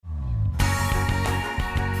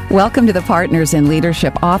Welcome to the Partners in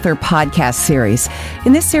Leadership Author Podcast Series.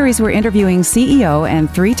 In this series, we're interviewing CEO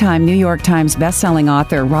and three-time New York Times bestselling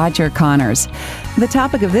author Roger Connors. The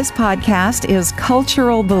topic of this podcast is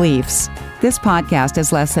cultural beliefs. This podcast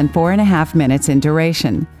is less than 4.5 minutes in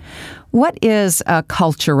duration. What is a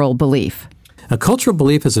cultural belief? A cultural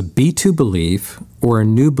belief is a B2 belief or a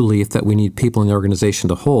new belief that we need people in the organization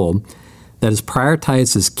to hold that is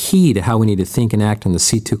prioritized as key to how we need to think and act in the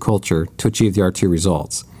C2 culture to achieve the R2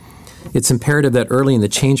 results. It's imperative that early in the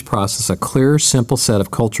change process, a clear, simple set of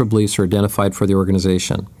cultural beliefs are identified for the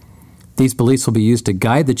organization. These beliefs will be used to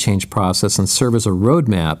guide the change process and serve as a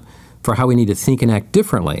roadmap for how we need to think and act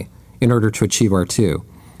differently in order to achieve R2.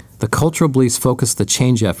 The cultural beliefs focus the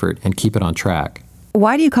change effort and keep it on track.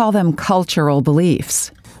 Why do you call them cultural beliefs?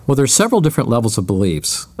 Well, there are several different levels of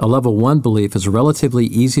beliefs. A level 1 belief is relatively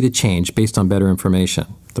easy to change based on better information.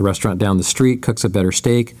 The restaurant down the street cooks a better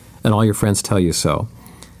steak, and all your friends tell you so.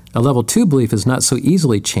 A level 2 belief is not so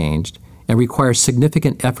easily changed and requires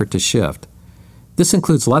significant effort to shift. This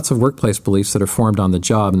includes lots of workplace beliefs that are formed on the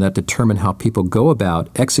job and that determine how people go about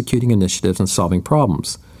executing initiatives and solving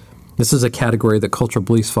problems. This is a category that cultural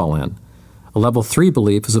beliefs fall in. A level 3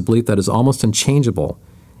 belief is a belief that is almost unchangeable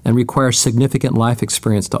and requires significant life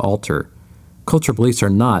experience to alter. Cultural beliefs are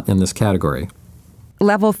not in this category.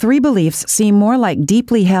 Level 3 beliefs seem more like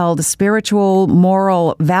deeply held spiritual,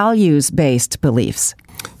 moral, values-based beliefs.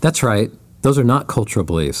 That's right. Those are not cultural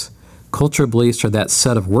beliefs. Cultural beliefs are that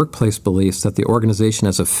set of workplace beliefs that the organization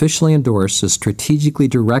has officially endorsed as strategically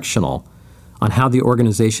directional on how the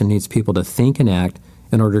organization needs people to think and act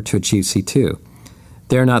in order to achieve C2.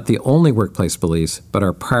 They're not the only workplace beliefs, but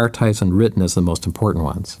are prioritized and written as the most important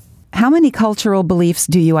ones. How many cultural beliefs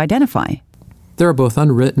do you identify? There are both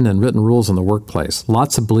unwritten and written rules in the workplace.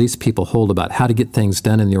 Lots of beliefs people hold about how to get things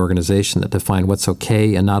done in the organization that define what's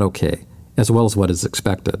okay and not okay, as well as what is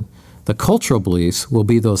expected. The cultural beliefs will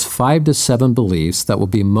be those 5 to 7 beliefs that will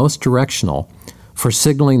be most directional for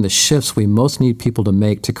signaling the shifts we most need people to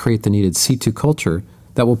make to create the needed C2 culture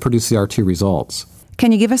that will produce the R2 results.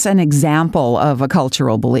 Can you give us an example of a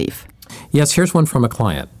cultural belief? Yes, here's one from a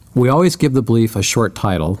client. We always give the belief a short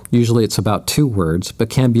title. Usually it's about 2 words, but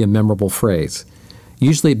can be a memorable phrase.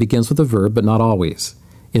 Usually it begins with a verb, but not always.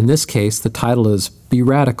 In this case, the title is Be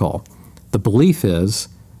Radical. The belief is,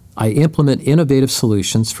 I implement innovative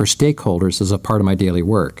solutions for stakeholders as a part of my daily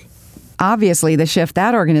work. Obviously, the shift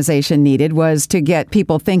that organization needed was to get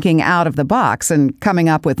people thinking out of the box and coming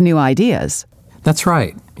up with new ideas. That's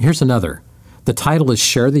right. Here's another. The title is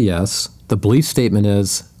Share the Yes. The belief statement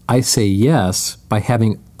is, I say yes by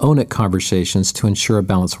having own-it conversations to ensure a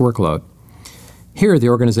balanced workload. Here, the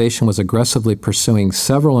organization was aggressively pursuing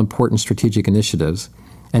several important strategic initiatives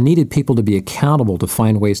and needed people to be accountable to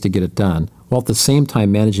find ways to get it done, while at the same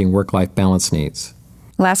time managing work-life balance needs.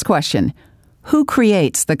 Last question. Who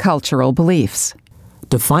creates the cultural beliefs?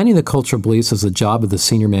 Defining the cultural beliefs is the job of the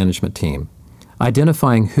senior management team.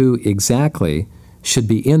 Identifying who exactly should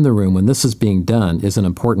be in the room when this is being done is an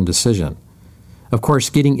important decision. Of course,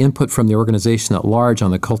 getting input from the organization at large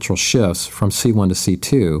on the cultural shifts from C1 to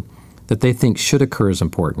C2 that they think should occur is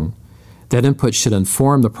important. That input should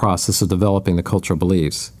inform the process of developing the cultural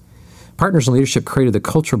beliefs. Partners in Leadership created the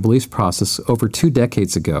cultural beliefs process over 2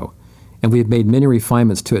 decades ago, and we have made many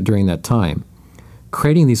refinements to it during that time.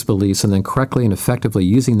 Creating these beliefs and then correctly and effectively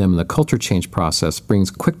using them in the culture change process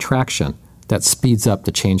brings quick traction that speeds up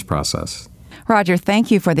the change process. Roger,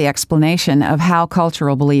 thank you for the explanation of how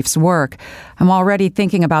cultural beliefs work. I'm already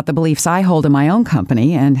thinking about the beliefs I hold in my own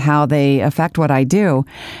company and how they affect what I do.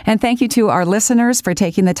 And thank you to our listeners for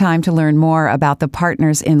taking the time to learn more about the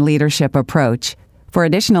Partners in Leadership approach. For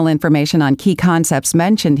additional information on key concepts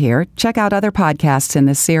mentioned here, check out other podcasts in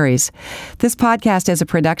this series. This podcast is a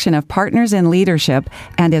production of Partners in Leadership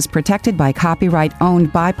and is protected by copyright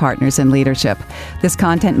owned by Partners in Leadership. This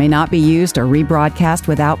content may not be used or rebroadcast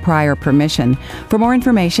without prior permission. For more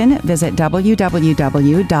information, visit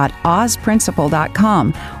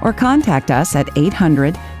www.ozprinciple.com or contact us at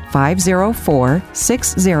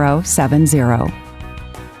 800-504-6070.